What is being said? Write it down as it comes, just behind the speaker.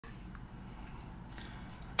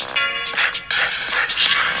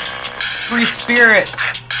Free spirit.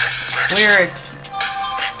 Lyrics.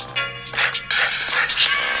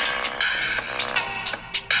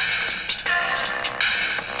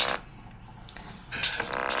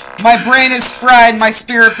 My brain is fried, my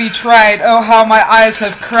spirit be tried. Oh, how my eyes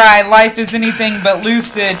have cried. Life is anything but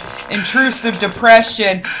lucid. Intrusive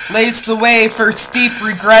depression lays the way for steep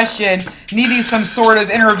regression. Needing some sort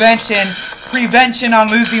of intervention. Prevention on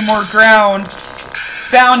losing more ground.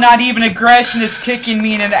 Found not even aggression is kicking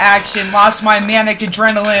me into action. Lost my manic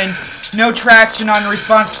adrenaline. No traction on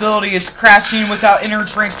responsibility is crashing without inner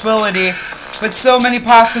tranquility. But so many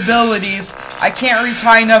possibilities. I can't reach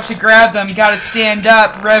high enough to grab them. Gotta stand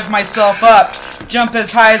up, rev myself up. Jump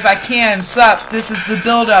as high as I can, sup. This is the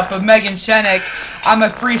build-up of Megan Shennick. I'm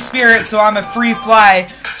a free spirit, so I'm a free fly.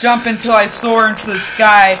 Jump until I soar into the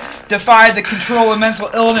sky. Defy the control of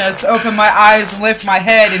mental illness. Open my eyes and lift my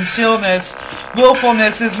head in chillness.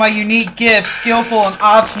 Willfulness is my unique gift. Skillful and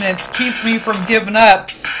obstinate keeps me from giving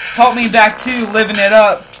up. Help me back to living it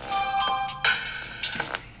up.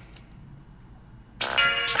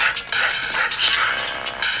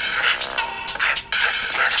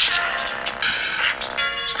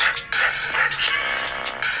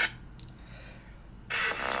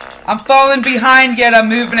 I'm falling behind, yet I'm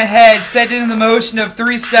moving ahead, set in the motion of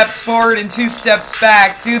 3 steps forward and 2 steps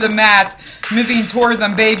back. Do the math, moving toward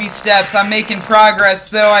them baby steps. I'm making progress,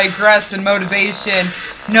 though I regress in motivation.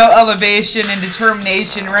 No elevation and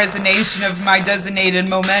determination, resignation of my designated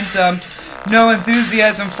momentum. No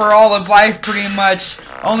enthusiasm for all of life pretty much,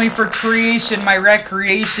 only for creation, my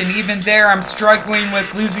recreation. Even there I'm struggling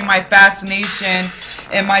with losing my fascination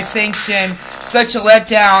and my sanction. Such a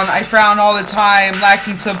letdown, I frown all the time,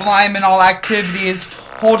 lacking sublime in all activities.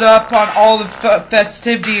 Hold up on all the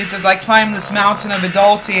festivities as I climb this mountain of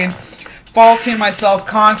adulting. Faulting myself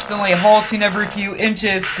constantly, halting every few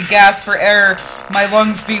inches to gasp for air. My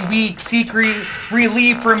lungs be weak, seek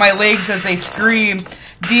relief for my legs as they scream.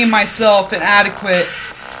 Deem myself inadequate.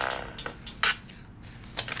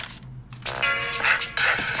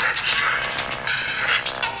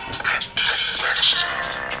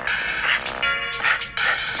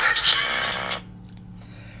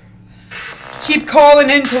 Keep calling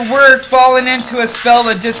into work, falling into a spell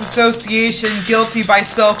of disassociation, guilty by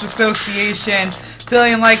self-association,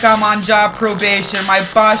 feeling like I'm on job probation. My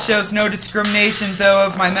boss shows no discrimination, though,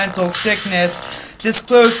 of my mental sickness.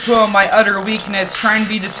 Disclose to him my utter weakness, trying to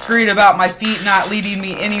be discreet about my feet not leading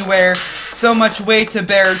me anywhere. So much weight to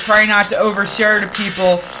bear, try not to overshare to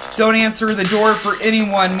people. Don't answer the door for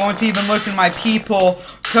anyone, won't even look in my peephole.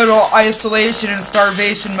 Total isolation and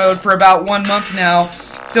starvation mode for about 1 month now.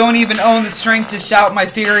 Don't even own the strength to shout my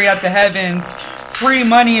fury at the heavens. Free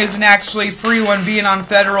money isn't actually free when being on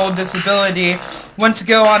federal disability. Want to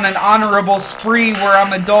go on an honorable spree where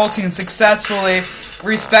I'm adulting successfully,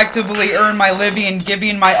 respectively earn my living,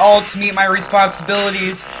 giving my all to meet my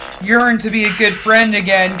responsibilities. Yearn to be a good friend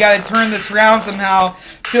again, gotta turn this round somehow.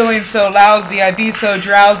 Feeling so lousy, I be so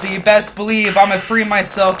drowsy. Best believe I'ma free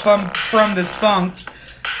myself from this funk.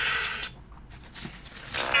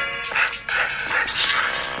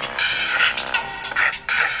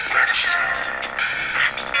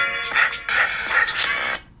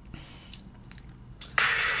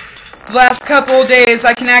 The last couple of days,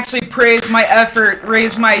 I can actually praise my effort,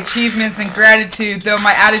 raise my achievements and gratitude, though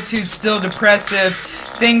my attitude's still depressive.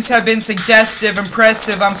 Things have been suggestive,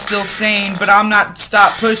 impressive, I'm still sane, but I'm not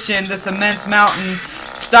stop pushing this immense mountain.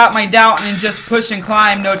 Stop my doubting and just push and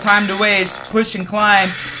climb, no time to waste, push and climb.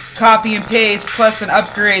 Copy and paste, plus an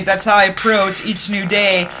upgrade, that's how I approach each new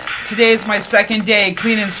day. Today is my 2nd day,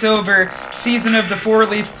 clean and sober. Season of the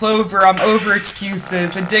 4-leaf clover, I'm over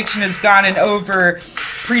excuses. Addiction is gone and over.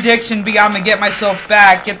 Prediction be I'ma get myself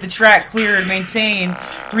back, get the track cleared, maintain,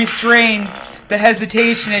 restrain the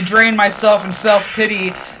hesitation and drain myself in self-pity.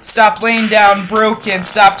 Stop laying down broken,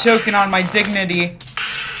 stop choking on my dignity.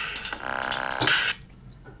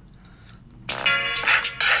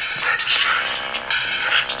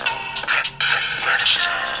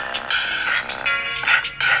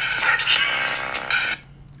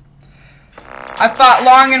 I fought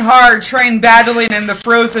long and hard, trained battling in the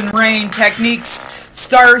frozen rain, techniques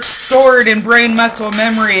stored in brain muscle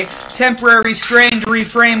memory, temporary strain to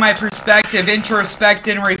reframe my perspective,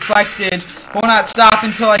 introspected and reflected. Will not stop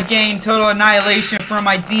until I gain total annihilation from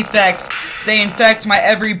my defects. They infect my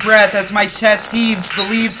every breath as my chest heaves, the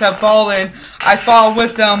leaves have fallen. I fall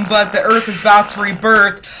with them, but the earth is about to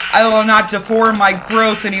rebirth. I will not deform my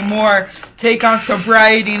growth anymore. Take on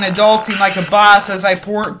sobriety and adulting like a boss as I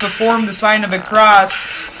perform the sign of a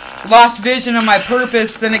cross. Lost vision of my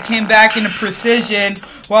purpose, then it came back into precision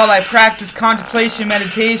while I practiced contemplation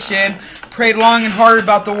meditation. prayed long and hard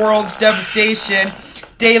about the world's devastation.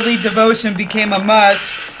 Daily devotion became a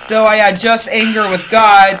must, though I had just anger with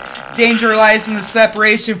God. Danger lies in the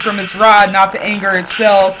separation from His rod, not the anger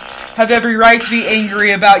itself. Have every right to be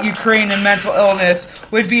angry about Ukraine and mental illness.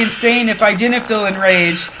 Would be insane if I didn't feel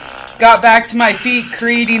enraged. Got back to my feet,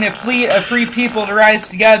 creating a fleet of free people to rise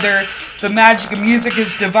together. The magic of music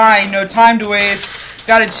is divine, no time to waste.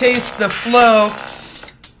 Gotta chase the flow.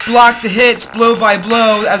 Block the hits blow by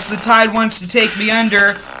blow as the tide wants to take me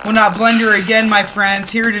under. Will not blunder again, my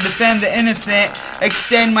friends. Here to defend the innocent.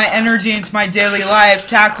 Extend my energy into my daily life.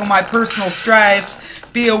 Tackle my personal strifes.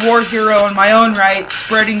 Be a war hero in my own right.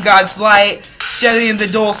 Spreading God's light. Shedding the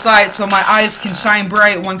dull sight so my eyes can shine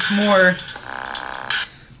bright once more.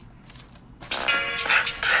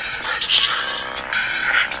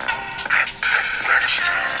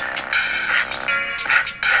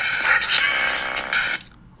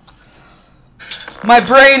 My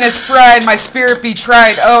brain is fried, my spirit be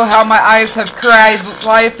tried. Oh, how my eyes have cried.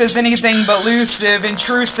 Life is anything but elusive,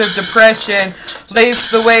 intrusive depression. Lace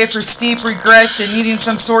the way for steep regression, needing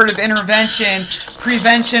some sort of intervention.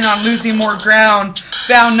 Prevention on losing more ground.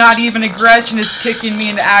 Found not even aggression is kicking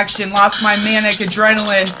me into action. Lost my manic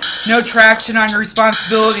adrenaline. No traction on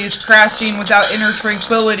responsibilities. Crashing without inner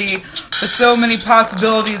tranquility. But so many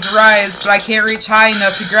possibilities arise, but I can't reach high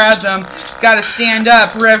enough to grab them. Gotta stand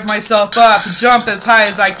up, rev myself up, jump as high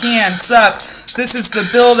as I can. Sup? This is the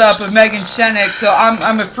build-up of Megan Shennick, so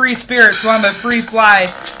I'm a free spirit, so I'm a free fly.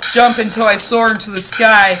 Jump until I soar into the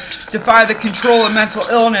sky. Defy the control of mental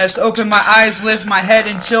illness. Open my eyes, lift my head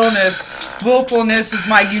in chillness. Willfulness is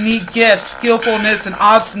my unique gift. Skillfulness and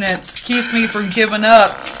obstinance keeps me from giving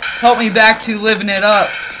up. Help me back to living it up.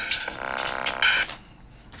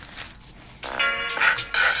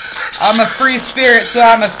 I'm a free spirit, so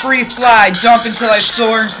I'm a free fly. Jump until I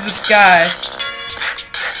soar into the sky.